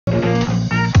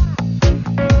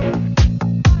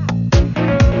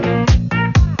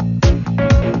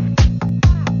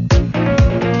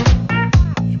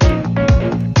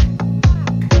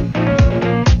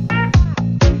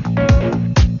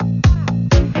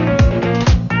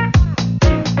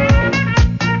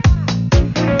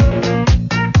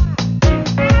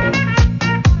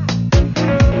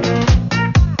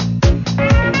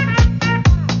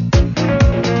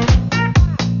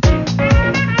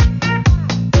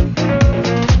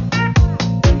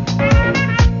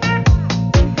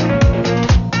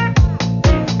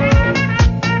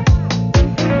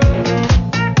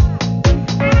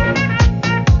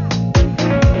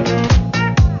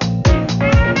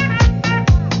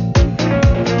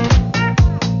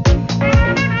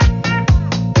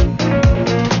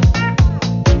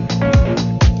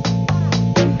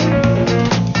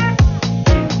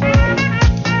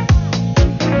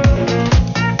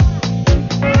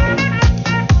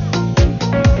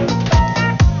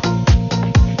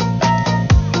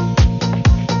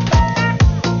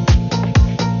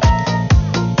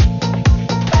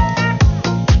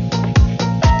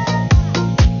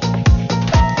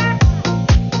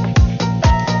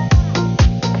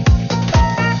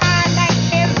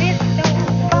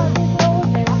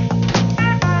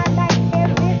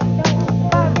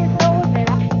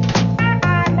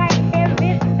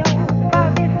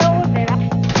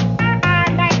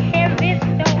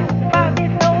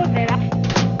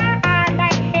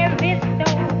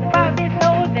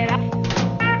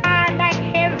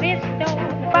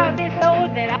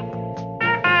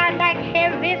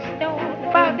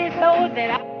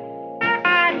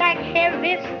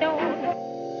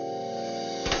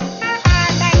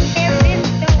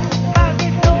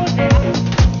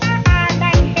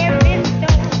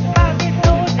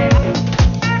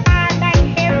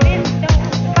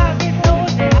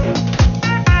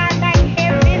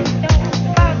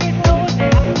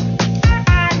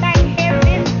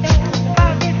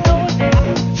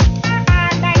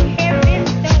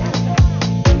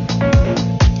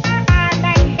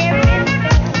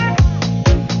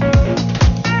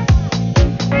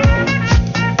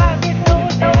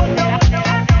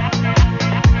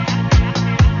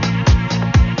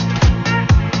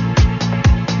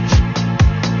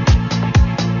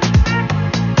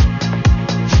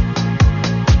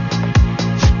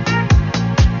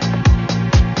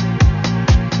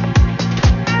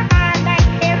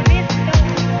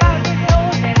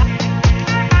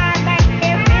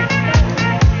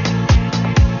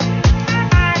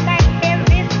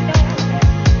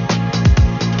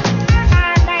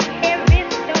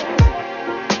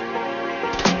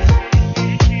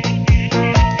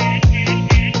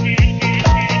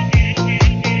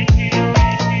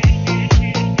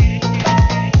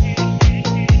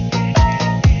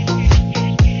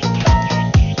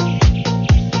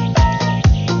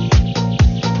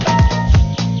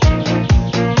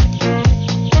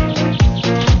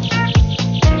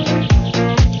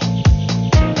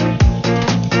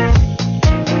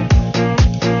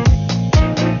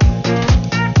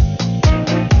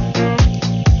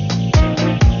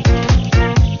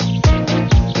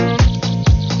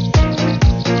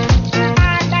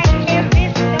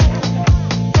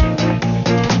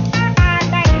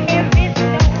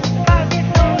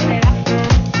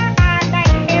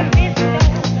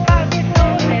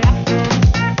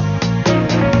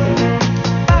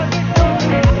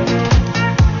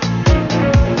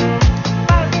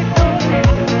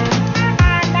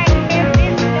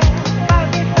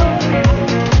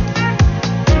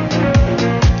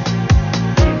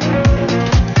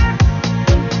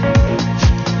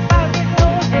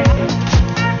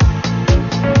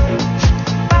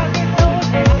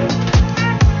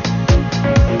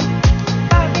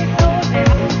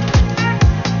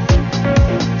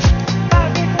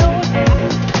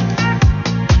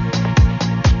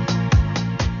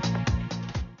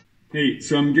Hey,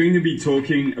 so I'm going to be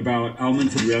talking about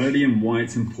augmented reality and why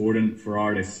it's important for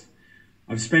artists.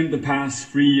 I've spent the past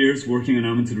 3 years working on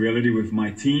augmented reality with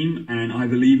my team, and I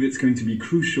believe it's going to be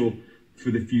crucial for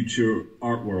the future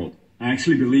art world. I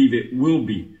actually believe it will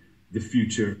be the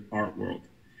future art world.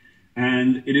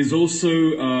 And it is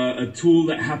also a tool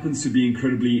that happens to be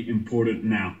incredibly important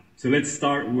now. So let's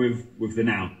start with the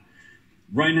now.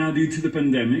 Right now, due to the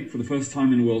pandemic, for the first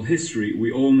time in world history,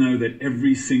 we all know that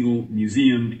every single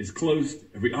museum is closed,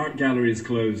 every art gallery is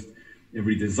closed,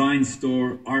 every design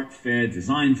store, art fair,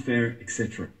 design fair,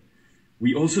 etc.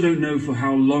 We also don't know for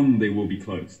how long they will be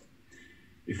closed.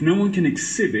 If no one can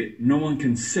exhibit, no one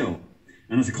can sell.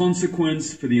 And as a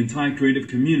consequence, for the entire creative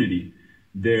community,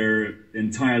 their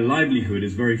entire livelihood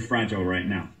is very fragile right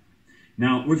now.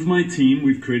 Now, with my team,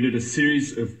 we've created a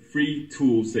series of free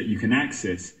tools that you can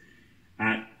access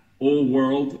at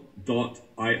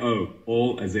allworld.io,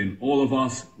 all as in all of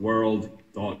us,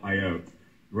 world.io,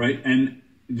 right? And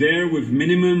there, with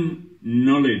minimum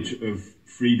knowledge of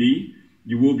 3D,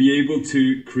 you will be able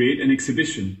to create an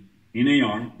exhibition in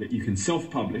AR that you can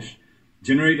self-publish,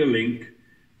 generate a link,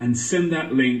 and send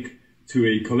that link to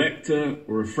a collector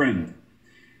or a friend.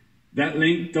 That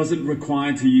link doesn't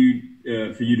require for you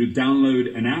to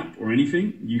download an app or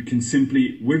anything. You can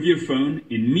simply, with your phone,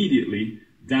 immediately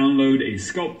download a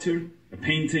sculpture, a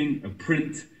painting, a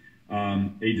print,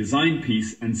 a design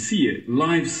piece, and see it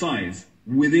live size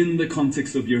within the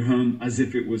context of your home as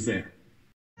if it was there.